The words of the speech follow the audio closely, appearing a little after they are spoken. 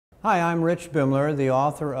Hi, I'm Rich Bimler, the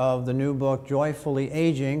author of the new book, Joyfully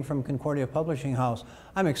Aging, from Concordia Publishing House.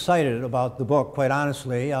 I'm excited about the book, quite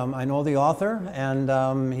honestly. I know the author,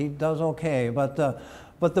 and he does okay. But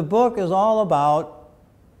the book is all about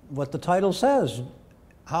what the title says: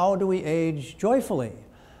 how do we age joyfully?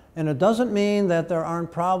 And it doesn't mean that there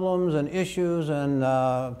aren't problems and issues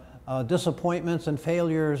and disappointments and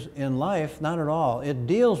failures in life. Not at all. It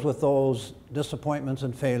deals with those disappointments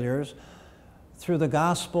and failures through the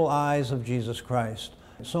gospel eyes of Jesus Christ.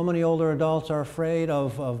 So many older adults are afraid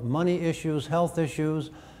of money issues, health issues,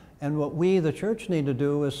 and what we, the church, need to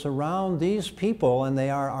do is surround these people, and they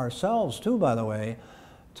are ourselves too, by the way,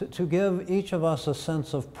 to give each of us a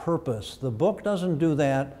sense of purpose. The book doesn't do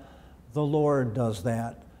that, the Lord does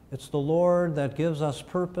that. It's the Lord that gives us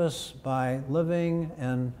purpose by living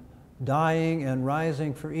and dying and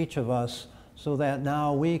rising for each of us, so that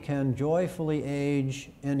now we can joyfully age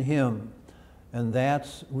in Him. And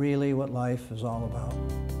that's really what life is all about.